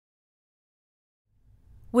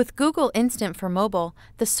With Google Instant for mobile,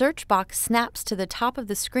 the search box snaps to the top of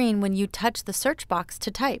the screen when you touch the search box to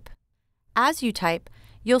type. As you type,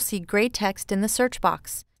 you'll see gray text in the search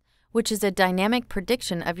box, which is a dynamic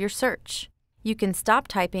prediction of your search. You can stop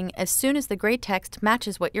typing as soon as the gray text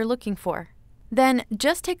matches what you're looking for. Then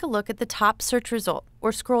just take a look at the top search result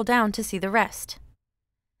or scroll down to see the rest.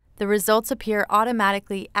 The results appear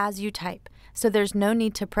automatically as you type, so there's no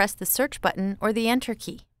need to press the search button or the enter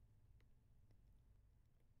key.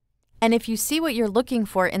 And if you see what you're looking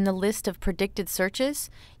for in the list of predicted searches,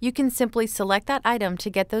 you can simply select that item to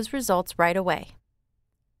get those results right away.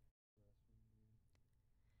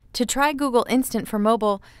 To try Google Instant for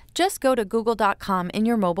mobile, just go to google.com in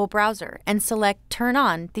your mobile browser and select Turn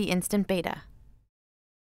on the Instant Beta.